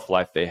much shelf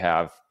life they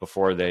have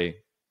before they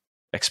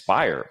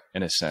expire,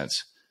 in a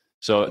sense.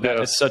 So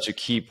that's such a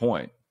key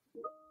point.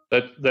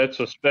 That's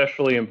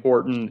especially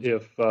important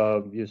if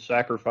you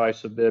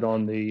sacrifice a bit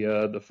on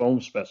the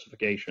foam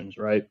specifications,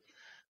 right?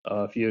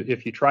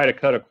 If you try to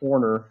cut a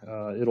corner,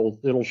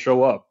 it'll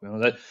show up.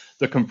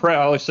 I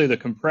always say the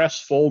compress,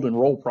 fold, and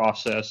roll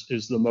process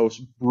is the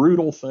most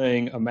brutal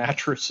thing a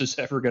mattress is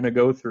ever going to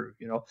go through.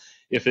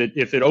 If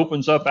it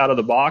opens up out of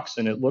the box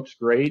and it looks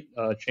great,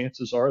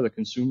 chances are the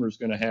consumer is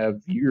going to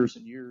have years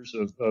and years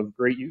of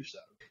great use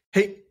out of it.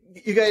 Hey,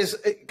 you guys,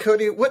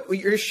 Cody, what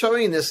you're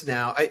showing this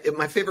now,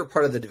 my favorite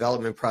part of the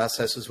development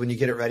process is when you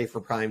get it ready for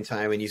prime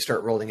time and you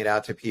start rolling it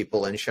out to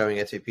people and showing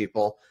it to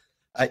people.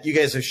 You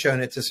guys have shown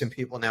it to some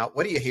people now.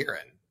 What are you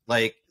hearing?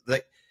 Like,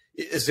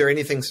 is there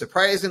anything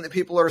surprising that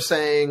people are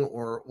saying,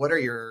 or what are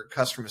your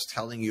customers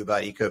telling you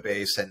about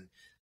EcoBase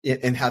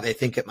and how they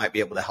think it might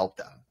be able to help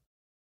them?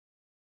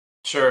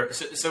 Sure.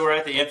 So we're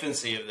at the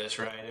infancy of this,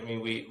 right? I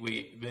mean,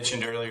 we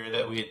mentioned earlier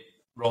that we had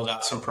rolled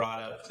out some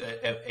product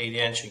at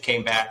 8-inch and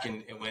came back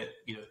and went,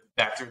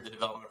 back through the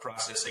development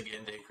process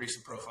again to increase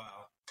the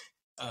profile,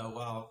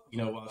 while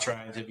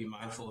trying to be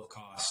mindful of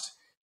cost.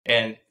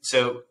 And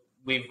so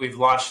we've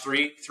launched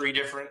three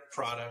different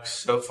products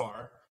so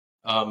far.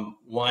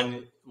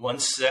 One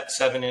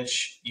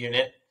 7-inch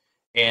unit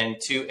and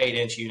two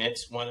 8-inch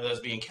units. One of those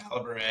being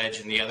Caliber Edge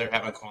and the other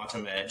having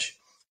Quantum Edge.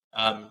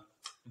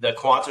 The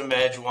Quantum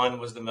Edge one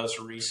was the most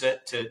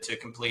recent to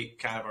complete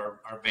kind of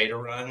our beta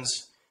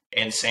runs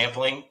and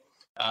sampling.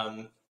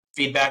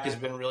 Feedback has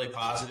been really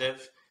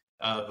positive.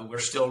 but we're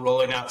still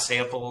rolling out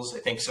samples. I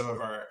think some of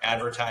our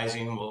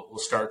advertising will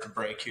start to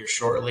break here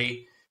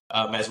shortly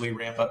as we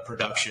ramp up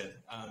production.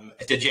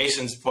 To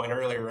Jason's point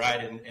earlier,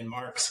 right, and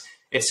Mark's,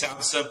 it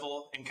sounds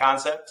simple in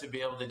concept to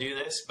be able to do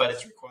this, but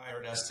it's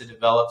required us to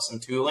develop some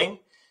tooling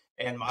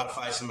and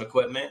modify some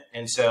equipment.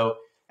 And so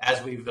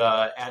as we've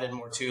added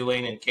more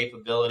tooling and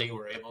capability,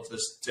 we're able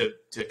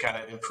to kind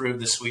of improve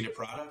the suite of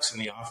products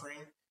and the offering.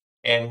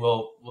 And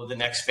the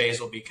next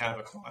phase will be kind of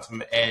a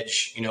quantum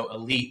edge,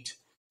 elite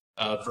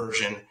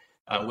version,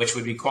 which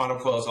would be quantum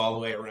coils all the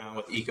way around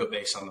with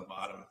EcoBase on the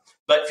bottom.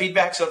 But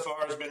feedback so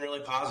far has been really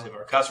positive.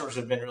 Our customers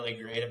have been really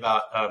great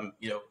about,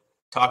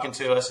 talking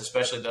to us,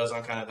 especially those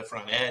on kind of the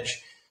front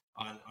edge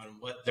on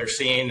what they're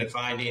seeing and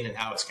finding and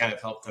how it's kind of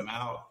helped them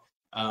out.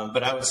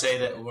 But I would say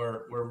that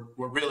we're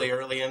really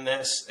early in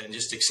this and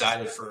just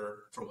excited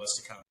for what's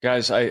to come.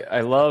 Guys,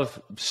 I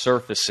love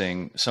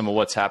surfacing some of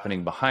what's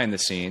happening behind the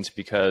scenes,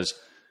 because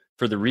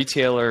for the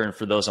retailer and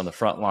for those on the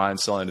front line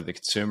selling to the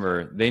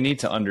consumer, they need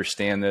to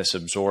understand this,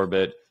 absorb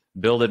it,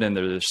 build it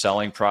into their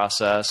selling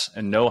process,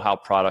 and know how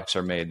products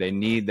are made. They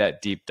need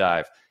that deep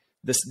dive.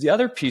 The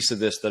other piece of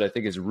this that I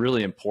think is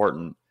really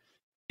important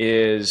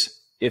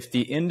is if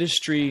the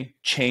industry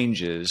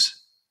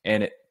changes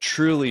and it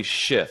truly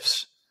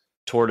shifts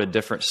toward a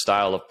different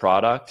style of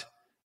product,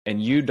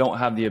 and you don't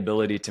have the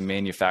ability to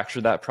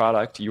manufacture that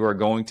product, you are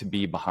going to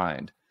be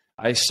behind.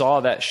 I saw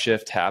that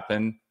shift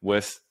happen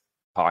with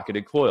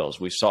pocketed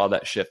coils. We saw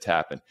that shift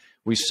happen.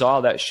 We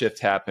saw that shift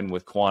happen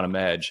with Quantum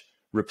Edge,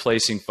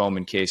 replacing foam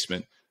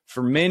encasement.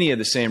 For many of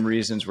the same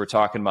reasons we're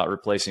talking about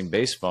replacing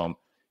base foam,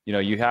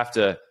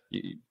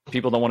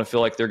 people don't want to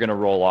feel like they're going to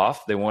roll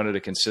off. They wanted a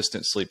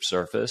consistent sleep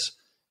surface.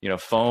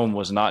 Foam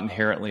was not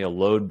inherently a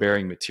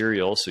load-bearing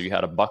material, so you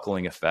had a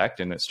buckling effect,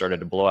 and it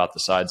started to blow out the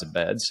sides of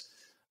beds,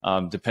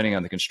 depending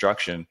on the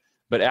construction.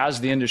 But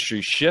as the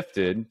industry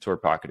shifted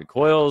toward pocketed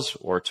coils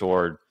or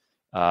toward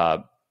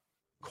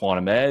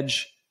Quantum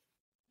Edge,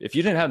 if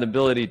you didn't have the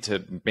ability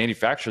to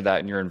manufacture that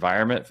in your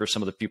environment for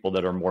some of the people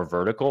that are more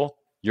vertical,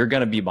 you're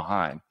going to be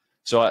behind.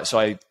 So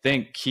I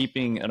think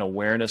keeping an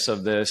awareness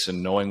of this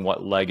and knowing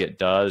what Leggett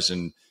does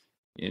and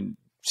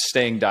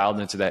staying dialed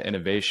into that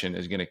innovation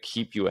is going to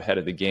keep you ahead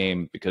of the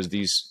game, because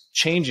these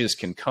changes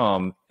can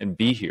come and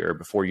be here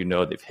before you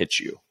know they've hit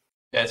you.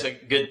 That's a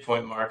good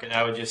point, Mark. And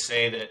I would just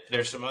say that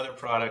there's some other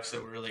products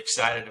that we're really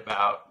excited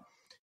about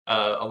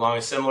along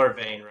a similar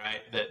vein,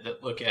 right?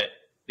 That look at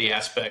the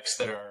aspects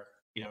that our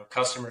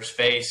customers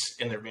face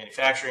in their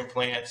manufacturing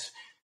plants,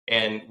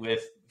 and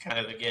with kind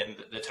of, again,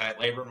 the tight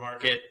labor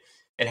market,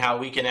 and how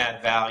we can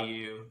add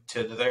value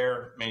to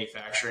their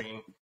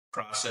manufacturing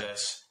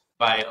process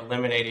by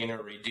eliminating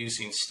or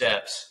reducing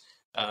steps.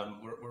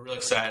 We're really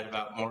excited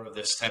about more of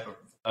this type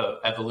of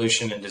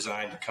evolution and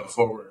design to come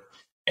forward.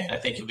 And I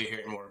think you'll be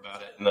hearing more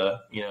about it in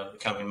the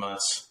coming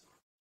months.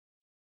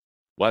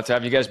 We'll have to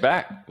have you guys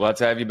back. We'll have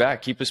to have you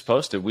back. Keep us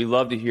posted. We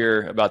love to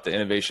hear about the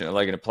innovation at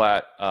Leggett and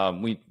Platt.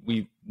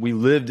 We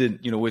lived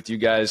it, with you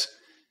guys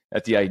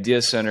at the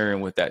Idea Center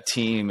and with that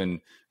team, and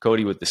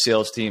Cody with the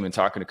sales team and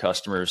talking to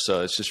customers.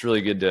 So it's just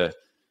really good to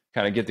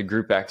kind of get the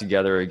group back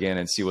together again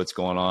and see what's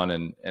going on.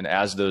 And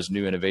as those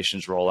new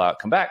innovations roll out,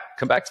 come back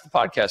to the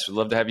podcast. We'd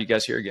love to have you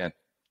guys here again.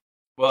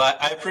 Well,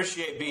 I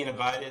appreciate being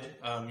invited.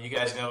 You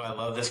guys know I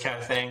love this kind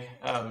of thing.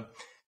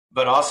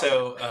 But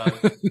also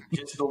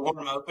just the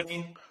warm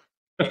opening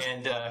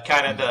and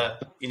kind of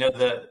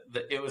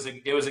it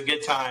was a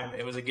good time.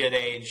 It was a good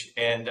age,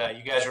 and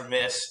you guys are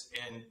missed,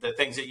 and the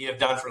things that you have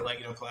done for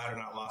Leggett and Platt are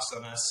not lost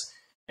on us.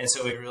 And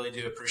so we really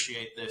do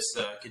appreciate this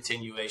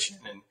continuation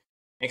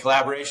and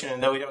collaboration.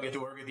 And though we don't get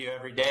to work with you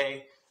every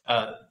day,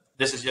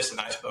 this is just a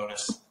nice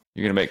bonus.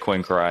 You're going to make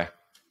Quinn cry.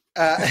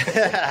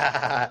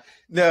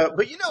 No,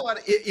 but you know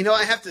what?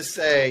 I have to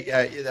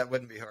say, that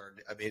wouldn't be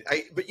hard. I mean,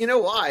 but you know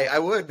why? I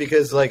would,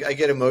 because I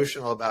get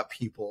emotional about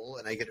people,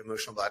 and I get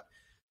emotional about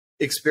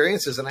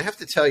experiences. And I have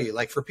to tell you,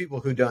 for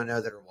people who don't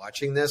know that are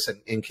watching this,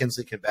 and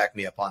Kinsley can back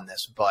me up on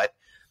this, but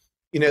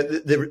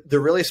the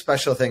really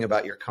special thing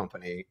about your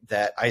company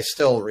that I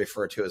still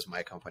refer to as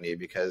my company,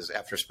 because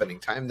after spending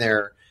time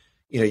there,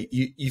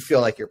 you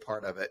feel like you're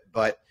part of it.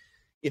 But,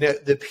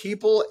 the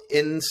people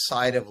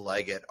inside of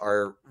Leggett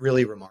are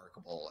really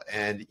remarkable.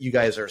 And you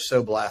guys are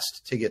so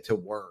blessed to get to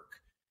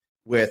work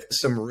with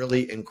some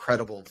really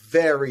incredible,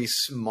 very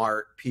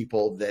smart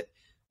people that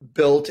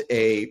built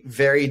a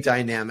very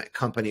dynamic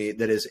company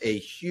that is a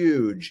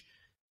huge,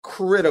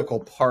 critical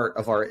part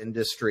of our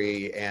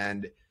industry.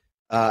 And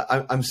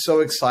I'm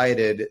so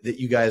excited that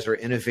you guys are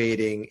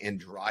innovating and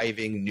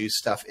driving new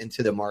stuff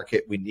into the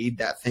market. We need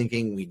that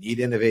thinking. We need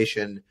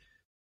innovation.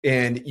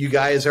 And you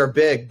guys are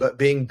big, but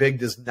being big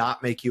does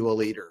not make you a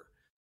leader.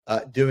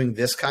 Doing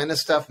this kind of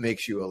stuff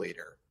makes you a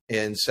leader.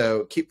 And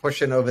so keep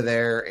pushing over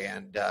there,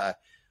 and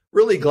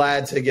really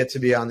glad to get to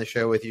be on the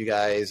show with you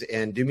guys.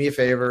 And do me a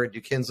favor,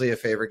 do Kinsley a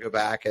favor, go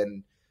back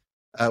and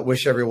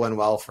wish everyone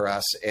well for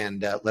us,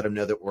 and let them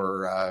know that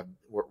we're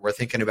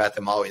thinking about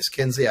them always.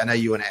 Kinsley, I know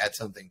you want to add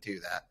something to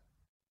that.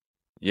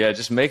 Yeah,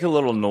 just make a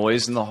little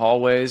noise in the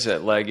hallways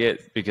at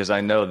Leggett, because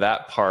I know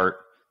that part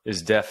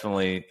is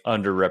definitely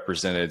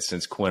underrepresented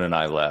since Quinn and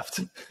I left.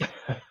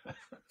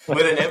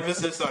 With an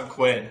emphasis on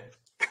Quinn.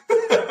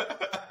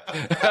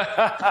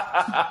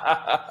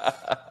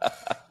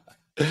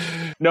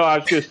 No, I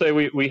was going to say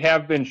we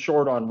have been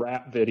short on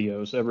rap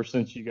videos ever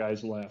since you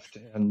guys left,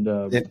 and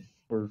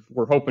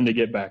we're hoping to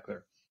get back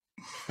there.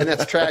 And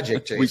that's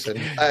tragic, Jason.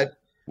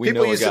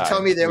 People used to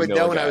tell me they would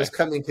know when I was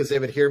coming because they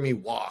would hear me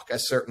walk a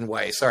certain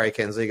way. Sorry,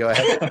 Kinsley, go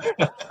ahead.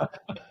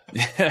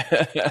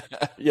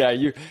 Yeah,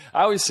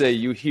 I always say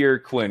you hear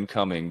Quinn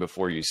coming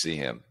before you see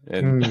him,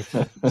 and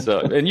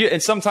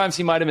and sometimes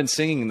he might have been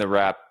singing the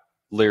rap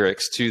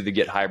lyrics to the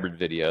Get Hybrid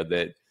video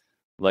that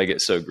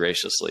Leggett so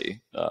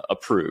graciously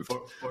approved.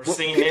 Or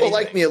people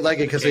like me at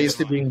Leggett because I used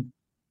to be.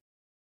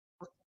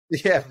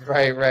 Yeah,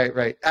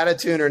 right. Out of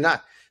tune or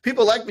not.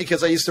 People like me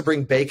because I used to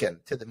bring bacon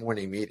to the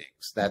morning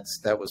meetings. That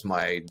was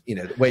my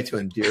way to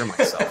endear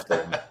myself to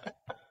them.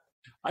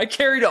 I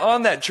carried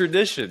on that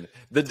tradition.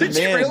 The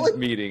demand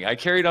meeting. I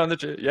carried on the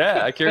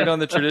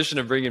tradition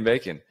of bringing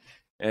bacon,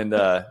 and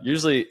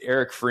usually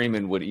Eric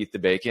Freeman would eat the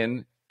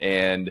bacon,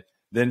 and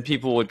then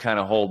people would kind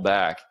of hold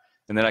back,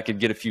 and then I could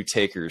get a few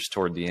takers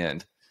toward the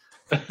end.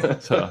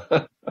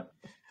 So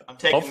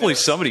hopefully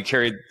somebody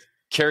carried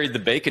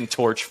the bacon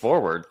torch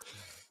forward.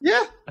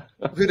 Yeah,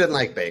 who didn't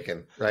like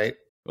bacon, right?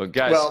 Well,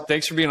 guys,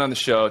 thanks for being on the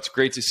show. It's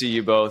great to see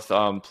you both.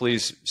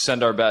 Please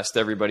send our best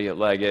to everybody at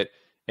Leggett.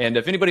 And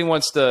if anybody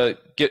wants to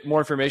get more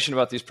information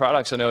about these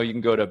products, I know you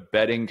can go to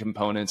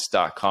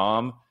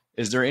beddingcomponents.com.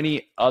 Is there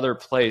any other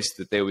place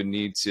that they would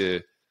need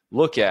to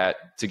look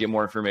at to get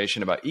more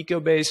information about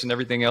EcoBase and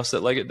everything else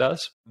that Leggett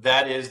does?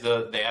 That is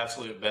the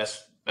absolute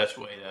best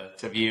way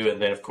to view.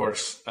 And then, of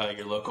course,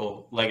 your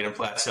local Leggett and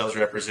Platt sales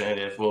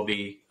representative will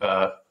be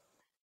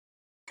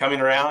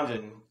coming around.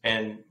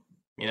 And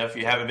if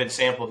you haven't been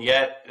sampled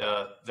yet,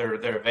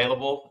 they're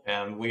available.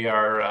 And we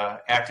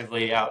are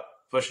actively out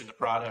pushing the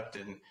product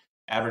and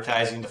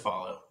advertising to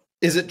follow.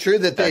 Is it true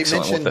that they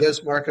mentioned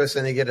Dos Marcos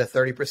and they get a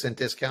 30%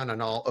 discount on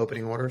all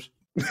opening orders?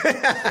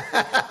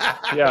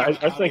 Yeah,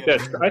 I think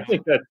that's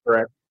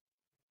correct.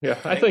 Yeah,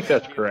 I think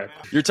that's correct.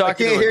 You're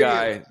talking to a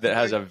guy that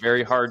has a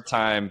very hard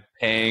time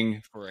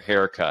paying for a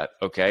haircut,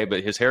 okay?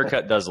 But his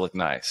haircut does look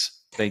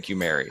nice. Thank you,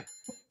 Mary.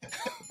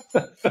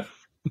 All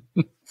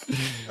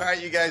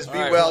right, you guys be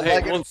well.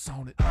 Hey,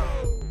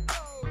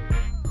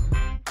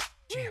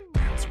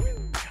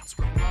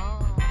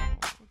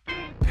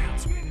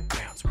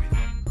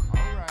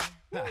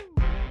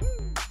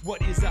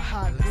 What is a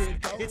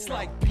hybrid? It's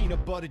like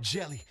peanut butter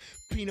jelly,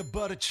 peanut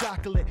butter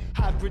chocolate.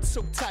 Hybrid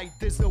so tight,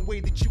 there's no way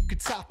that you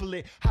could topple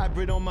it.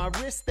 Hybrid on my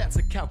wrist, that's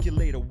a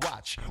calculator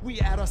watch. We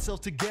add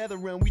ourselves together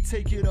and we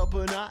take it up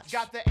a notch.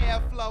 Got the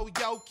airflow,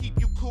 yo, keep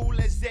you cool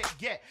as it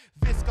get.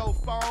 Visco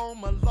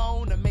foam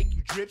alone to make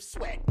you drip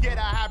sweat. Get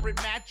a hybrid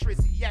mattress,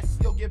 yes,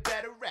 you'll get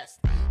better rest.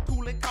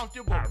 Cool and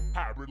comfortable,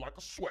 hybrid like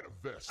a sweater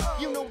vest.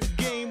 You know the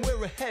game,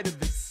 we're ahead of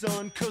the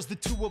sun. Cause the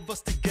two of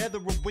us together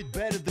are way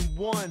better than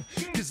one.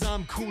 Cause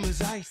I'm cool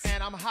as ice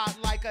and I'm hot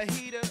like a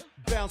heater.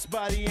 Bounce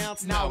by the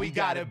ounce, now we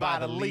got it by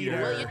the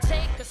liter. Well, you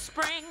take a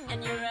spring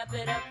and you wrap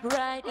it up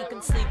right. You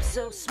can sleep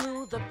so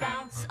smooth or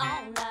bounce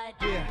all night.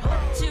 Yeah.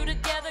 Put two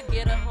together,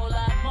 get a whole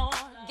lot more.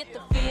 Get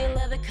the feel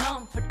of the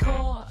comfort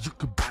core. You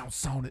can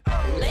bounce on it.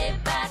 Lay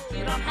back,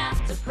 you don't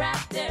have to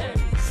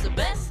practice. It's the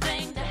best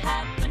thing to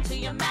happen to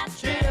your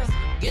mattress.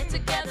 Yeah. Get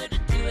together to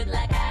do it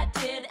like I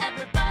did.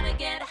 Everybody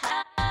get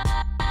hybrid.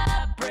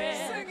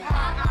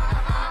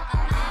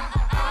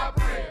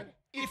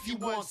 If you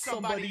want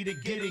somebody to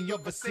get in your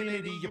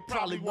vicinity, you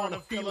probably want to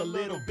feel a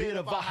little bit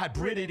of a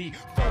hybridity.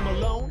 Foam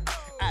alone,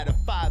 out of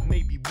 5,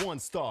 maybe 1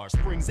 star.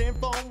 Springs and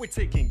foam, we're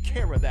taking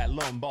care of that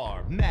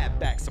lumbar. Mad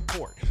back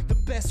support, the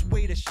best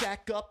way to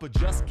shack up or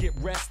just get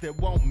rest that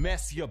won't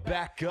mess your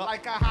back up.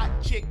 Like a hot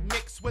chick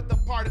mixed with a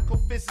particle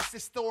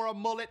physicist or a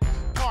mullet.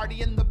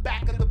 Party in the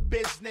back of the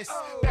business.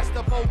 Best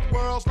of both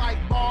worlds like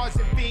Mars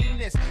and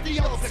Venus. The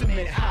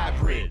ultimate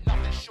hybrid.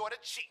 Nothing short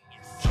of genius.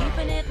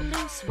 Keeping it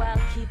loose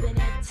while keeping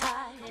it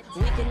tight.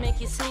 We can make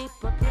you sleep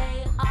or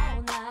play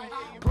all night.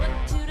 Put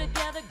two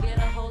together, get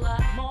a whole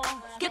lot more.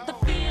 Get the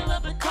feel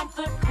of a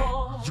comfort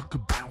core. You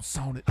can bounce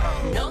on it.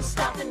 No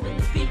stopping when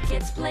the beat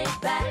gets played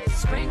back.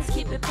 Springs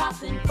keep it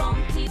popping,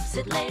 foam keeps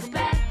it laid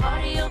back.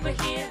 Party over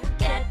here,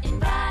 get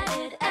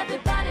invited.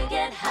 Everybody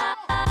get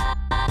hybrid.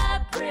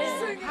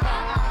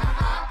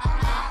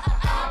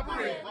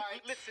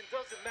 Listen,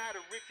 doesn't matter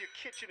if your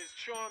kitchen is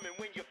charming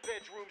when your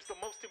bedroom's the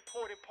most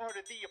important part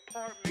of the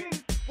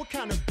apartment. What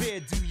kind of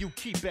bed do you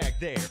keep back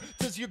there?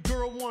 Does your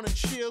girl want to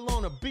chill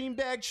on a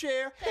beanbag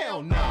chair?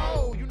 Hell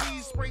no. You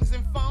need springs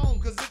and foam,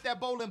 cause if that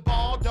bowling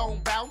ball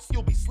don't bounce,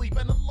 you'll be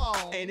sleeping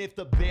alone. And if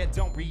the bed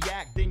don't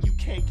react, then you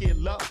can't get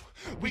low.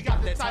 We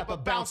got the type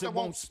of bounce that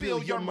won't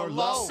spill your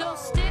Merlot. So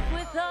stick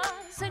with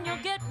us and you'll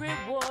get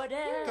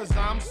rewarded. Cause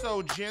I'm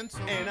so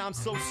gentle and I'm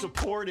so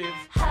supportive.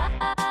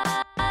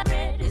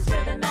 Hybrid is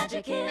where the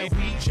magic is. And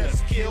we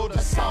just killed a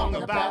song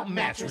about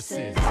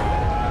mattresses.